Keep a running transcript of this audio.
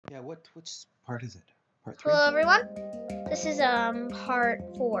Yeah, which part is it? Part 3? Hello everyone. This is part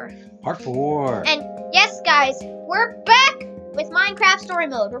 4. Part 4. And yes guys, we're back with Minecraft story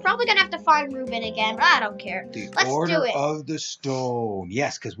mode. We're probably gonna have to find Ruben again, but I don't care. Let's Order do it. of the Stone.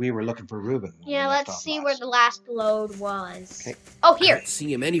 Yes, because we were looking for Ruben. Yeah, let's see where the last load was. Okay. Oh, here. Can't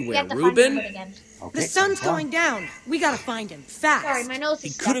see him anywhere, Ruben. Ruben. Again. Okay, The sun's going down. We gotta find him fast. Sorry, my nose He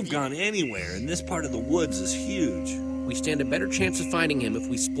is could have stuffy. gone anywhere, and this part of the woods is huge. We stand a better chance of finding him if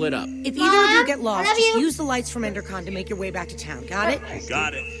we split up. If either of you get I lost, love just you. use the lights from Endercon to make your way back to town. Got it?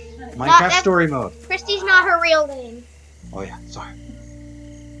 Got it. Minecraft story mode. Christy's not her real name. Oh yeah, sorry.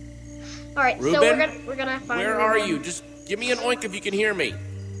 All right, so Ruben, we're gonna find. Where Ruben. are you? Just give me an oink if you can hear me.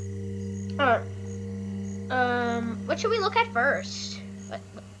 What should we look at first?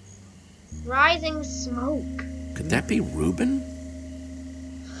 Rising smoke. Could that be Ruben?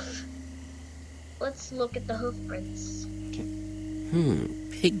 Let's look at the hoof prints.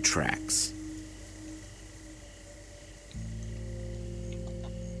 Pig tracks.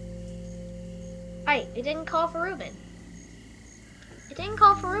 Hey, it didn't call for Ruben. It didn't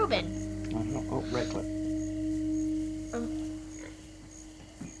call for Ruben. I don't know. Oh, right click.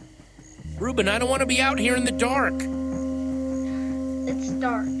 Ruben, I don't want to be out here in the dark. It's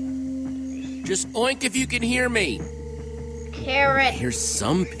dark. Just oink if you can hear me. Carrot. Here's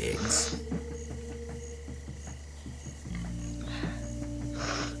some pigs.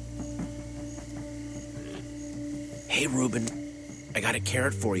 Hey, Ruben. I got a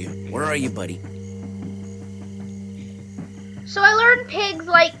carrot for you. Where are you, buddy? So I learned pigs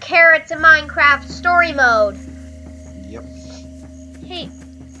like carrots in Minecraft story mode. Yep. Hey, I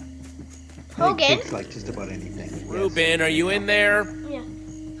think Hogan. pigs like just about anything. Yes. Ruben, are you in there? Yeah.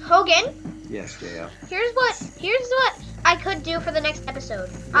 Hogan. Yes, JL. Here's what I could do for the next episode.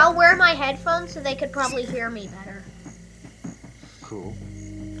 I'll wear my headphones so they could probably hear me better. Cool.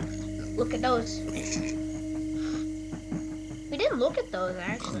 Look at those. We didn't look at those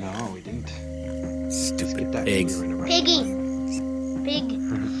actually. No, we didn't. Stupid Skip that. pigs. We were in the right Piggy. place.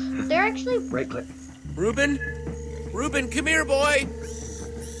 Pig. They're actually. Right click. Ruben? Ruben, come here, boy.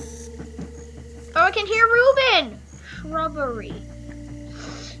 Oh, I can hear Ruben. Shrubbery.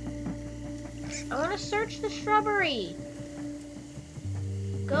 I want to search the shrubbery.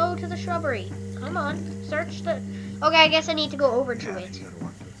 Go to the shrubbery. Come on, search the. Okay, I guess I need to go over to Yeah, it. you gotta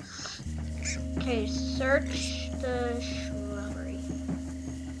walk to it. Okay, search the shrubbery.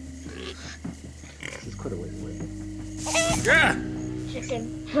 This is quite a ways away. Yeah.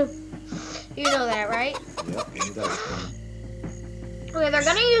 Chicken. You know that, right? Yep, I knew that was coming. Okay, they're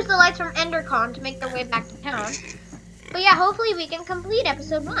gonna use the lights from EnderCon to make their way back to town. But yeah, hopefully we can complete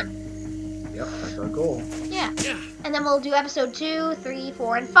episode 1. Yep, that's our goal. Yeah. And then we'll do episode 2, 3,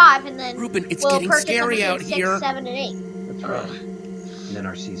 4, and 5, and then Ruben, it's we'll getting purchase scary episode out 6, here. 7, and 8. That's right. And then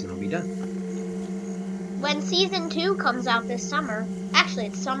our season will be done. When season 2 comes out this summer, actually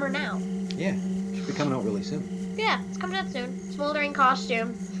it's summer now. Yeah, should be coming out really soon. Yeah, it's coming out soon. Smoldering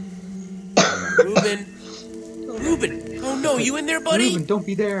costume. Ruben. Ruben. Oh no, you in there, buddy? Ruben, don't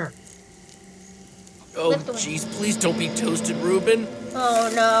be there. Oh, Lift the jeez, please don't be toasted, Ruben. Oh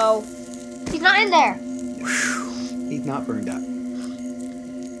no. He's not in there. He's not burned up.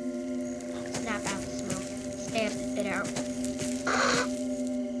 Snap out the smoke. Stamp it out.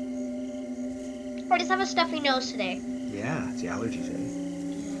 I just have a stuffy nose today. Yeah, it's the allergies, eh?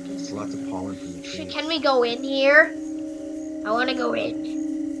 There's lots of pollen from the trees. Can we go in here? I want to go in.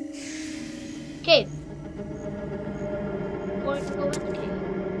 Cave. I want to go in the cave.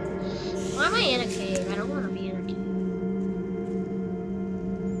 Why am I in a cave? I don't want to be in a cave.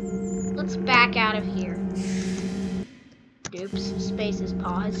 Let's back out of here. Oops, space is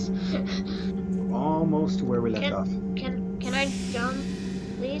paused. Almost to where we left off. Can I jump,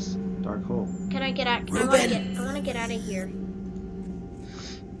 please? Dark hole. Can I get out? I want to get out of here.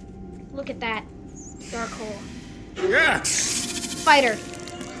 Look at that dark hole. Yeah. Spider.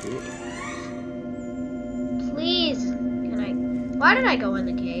 Please, can I? Why did I go in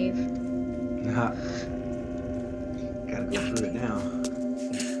the cave? Gotta go through it now.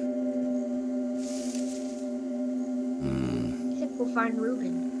 I think we'll find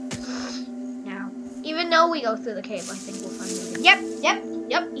Ruben. Now, even though we go through the cave, I think we'll find Ruben. Yep.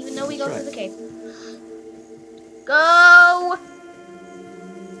 Even though we go through the cave. Go.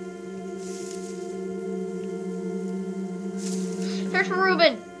 Search for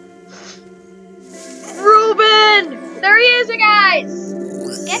Ruben. Ruben! There he is, you guys!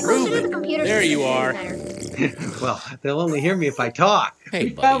 Get closer to the computer. There you are. Better. Well, they'll only hear me if I talk. Hey,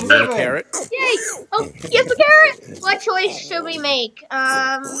 buddy, you want a carrot? Yay! Oh, yes, the carrot! What choice should we make?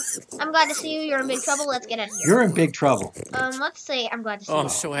 I'm glad to see you. You're in big trouble. Let's get out of here. You're in big trouble. Let's say I'm glad to see Oh, you.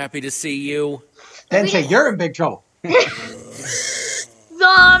 so happy to see you. Then say you're in big trouble.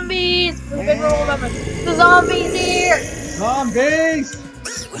 Zombies! We've been rolling up. The zombies here! Zombies!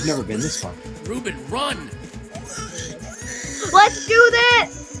 I've never been this far. Ruben, run! Let's do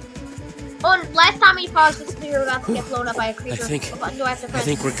this! Oh, last time we paused this, we were about to get blown up by a creature. I think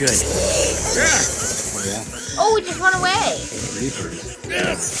we're good. Oh, yeah. Oh, we just run away. Reapers.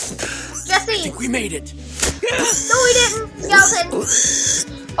 I Jesse! think we made it. No, we didn't! Skeleton!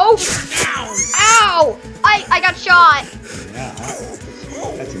 Oh! Ow! I got shot! Yeah.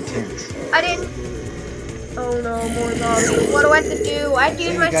 That's intense. I didn't... Oh no, more zombies. What do I have to do? I have to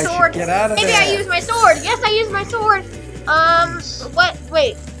use my guys should sword. get out of Maybe there. I use my sword. Yes, I use my sword. What?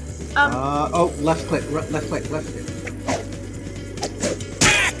 Wait. Oh, left click, left click.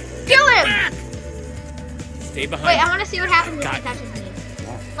 Kill him! Stay behind. Wait, I want to see what happens if Got he it. touches me.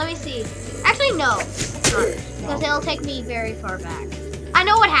 Let me see. Actually, no. Because it'll take me very far back. I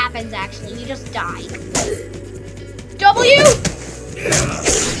know what happens, actually. You just die. W!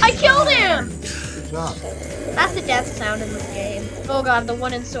 I killed him! Good job. That's the death sound in this game. Oh god, the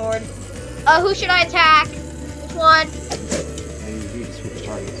one in sword. Who should I attack? Which one? Yeah, you need to switch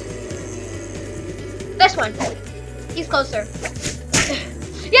targets. This one. He's closer.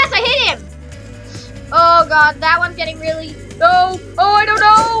 Yes, I hit him! Oh god, that one's getting really... No! Oh, I don't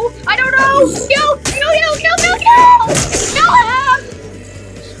know! I don't know! Kill! Kill! Kill him!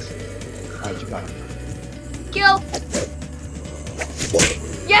 Alright, you got him. Kill!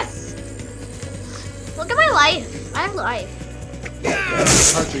 Yes! Look at my life. I have life.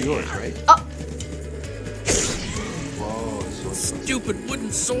 Cards are yours, right? Oh. Whoa, so Stupid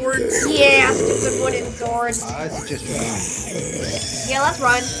wooden swords. Yeah, stupid wooden swords. I suggest you run. Yeah, let's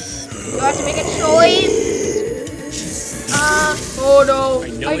run. Do I have to make a choice? Oh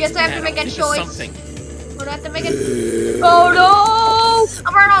no. I guess I have to make a choice. Something. What do I have to make a... Oh no!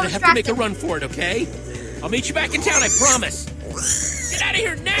 I'm running all I have to make distracted. a run for it, okay? I'll meet you back in town, I promise. Get out of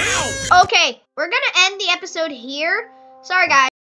here now! Okay, we're gonna end the episode here. Sorry, guys.